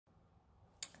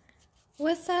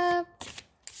What's up?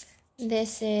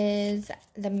 This is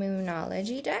the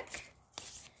Moonology deck.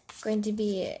 Going to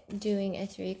be doing a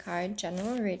 3-card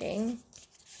general reading.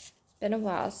 It's been a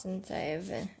while since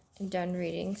I've done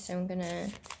reading, so I'm gonna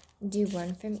do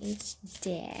one from each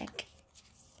deck.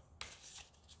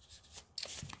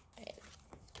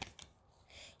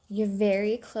 You're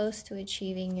very close to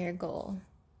achieving your goal.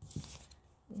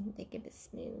 They give a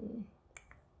spoon.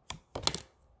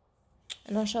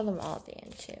 And I'll show them all at the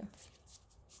end too.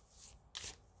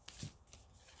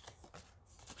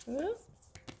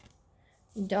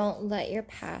 Don't let your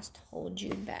past hold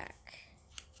you back.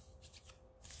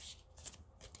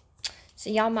 So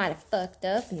y'all might have fucked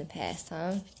up in the past,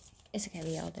 huh? It's okay,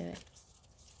 we all do it.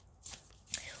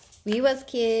 We was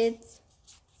kids.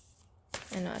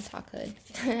 I know I talk hood.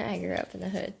 I grew up in the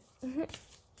hood.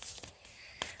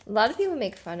 A lot of people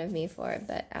make fun of me for it,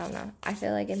 but I don't know. I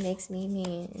feel like it makes me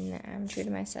me, and I'm true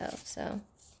to myself, so.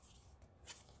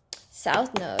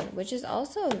 South Node, which is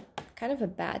also kind of a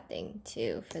bad thing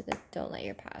too for the don't let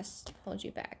your past hold you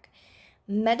back.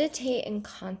 Meditate and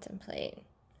contemplate.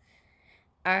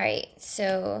 All right,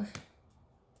 so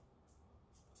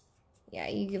yeah,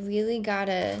 you really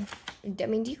gotta, I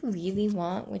mean, do you really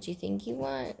want what you think you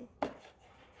want?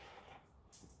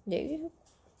 Do you?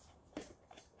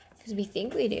 Because we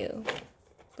think we do,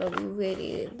 but we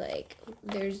really, like,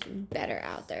 there's better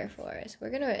out there for us. We're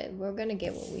gonna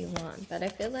get what we want, but I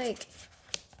feel like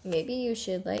maybe you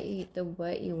should let the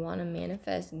what you want to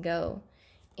manifest go,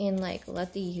 and like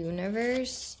let the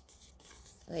universe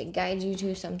like guide you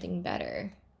to something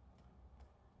better.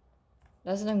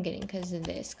 That's what I'm getting because of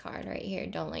this card right here.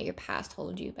 Don't let your past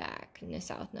hold you back in the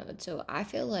South Node. So I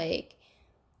feel like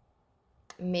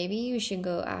maybe you should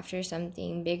go after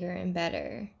something bigger and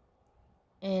better.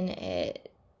 And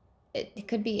it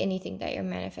could be anything that you're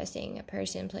manifesting, a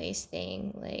person, place,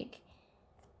 thing. Like,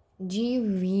 do you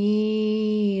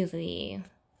really?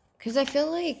 Because I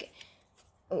feel like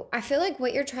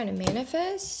what you're trying to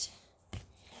manifest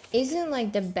isn't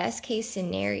like the best case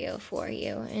scenario for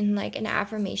you. And like an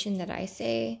affirmation that I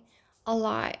say a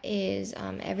lot is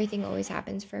everything always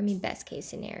happens for me, best case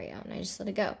scenario, and I just let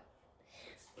it go.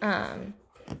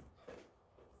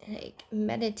 Like,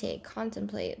 meditate,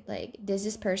 contemplate, like, does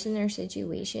this person or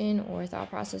situation or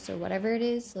thought process or whatever it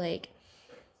is, like,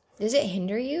 does it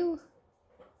hinder you?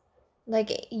 Like,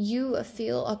 you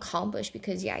feel accomplished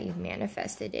because, yeah, you've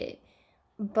manifested it,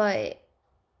 but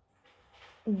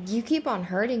you keep on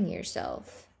hurting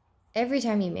yourself every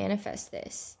time you manifest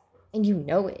this, and you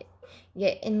know it,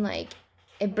 yet, and, like,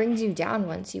 it brings you down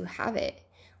once you have it.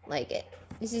 Like,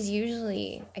 this is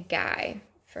usually a guy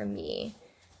for me.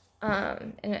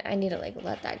 And I need to, like,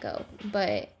 let that go.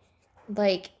 But,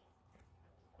 like,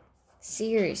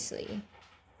 seriously.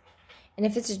 And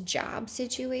if it's a job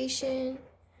situation,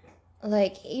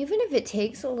 like, even if it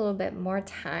takes a little bit more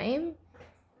time,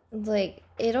 like,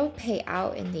 it'll pay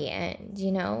out in the end,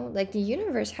 you know? Like, the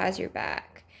universe has your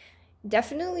back.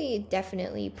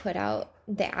 Definitely put out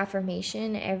the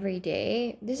affirmation every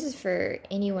day. This is for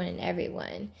anyone and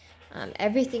everyone.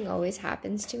 Everything always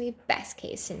happens to me, best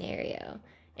case scenario.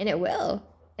 And it will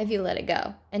if you let it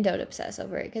go and don't obsess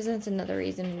over it. Because that's another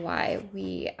reason why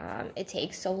it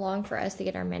takes so long for us to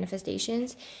get our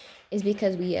manifestations, is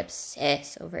because we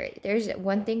obsess over it. There's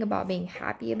one thing about being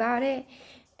happy about it,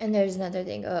 and there's another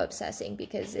thing of obsessing,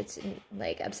 because it's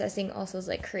like obsessing also is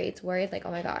like creates worry, like,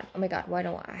 oh my god, why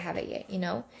don't I have it yet, you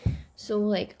know? So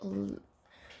like,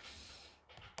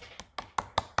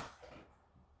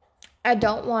 I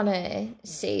don't want to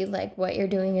say, like, what you're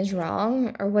doing is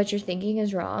wrong or what you're thinking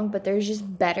is wrong, but there's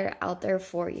just better out there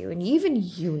for you. And even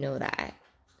you know that.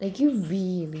 Like, you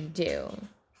really do.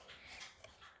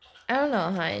 I don't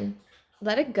know, hon.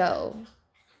 Let it go.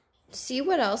 See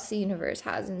what else the universe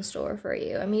has in store for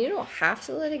you. I mean, you don't have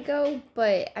to let it go,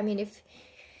 but, I mean, if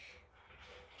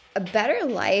a better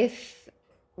life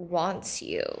wants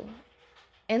you,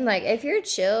 and, like, if you're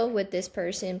chill with this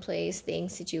person, place, thing,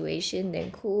 situation,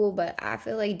 then cool. But I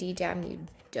feel like deep down you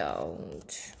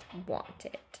don't want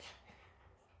it.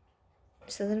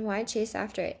 So then why chase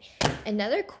after it?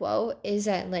 Another quote is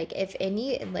that, like, if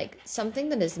any, like, something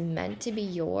that is meant to be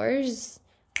yours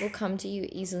will come to you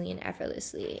easily and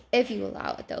effortlessly. If you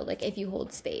allow it, though. Like, if you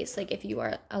hold space. Like, if you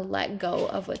are let go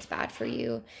of what's bad for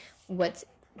you, what's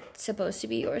supposed to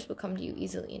be yours will come to you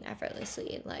easily and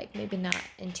effortlessly. Like, maybe not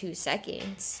in 2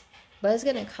 seconds, but it's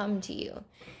gonna come to you.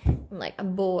 Like, a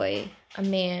boy, a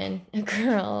man, a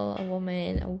girl, a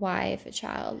woman, a wife, a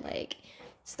child. Like,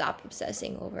 stop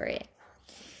obsessing over it.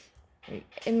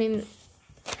 I mean,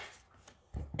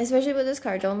 especially with this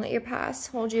card, don't let your past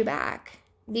hold you back,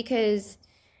 because,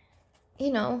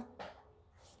 you know,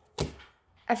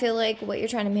 I feel like what you're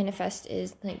trying to manifest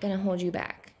is like gonna hold you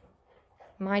back.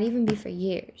 Might even be for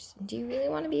years. Do you really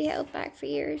want to be held back for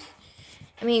years?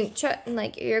 I mean,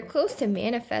 like, you're close to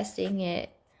manifesting it,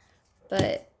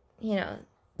 but, you know,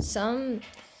 some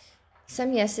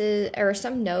yeses or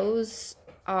some no's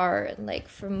are, like,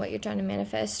 from what you're trying to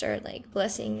manifest, are, like,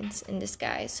 blessings in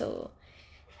disguise. So,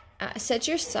 set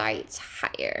your sights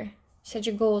higher. Set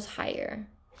your goals higher.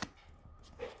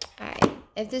 Alright.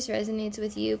 If this resonates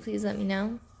with you, please let me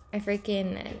know.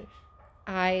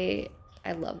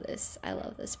 I love this. I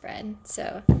love this spread.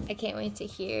 So I can't wait to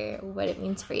hear what it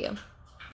means for you.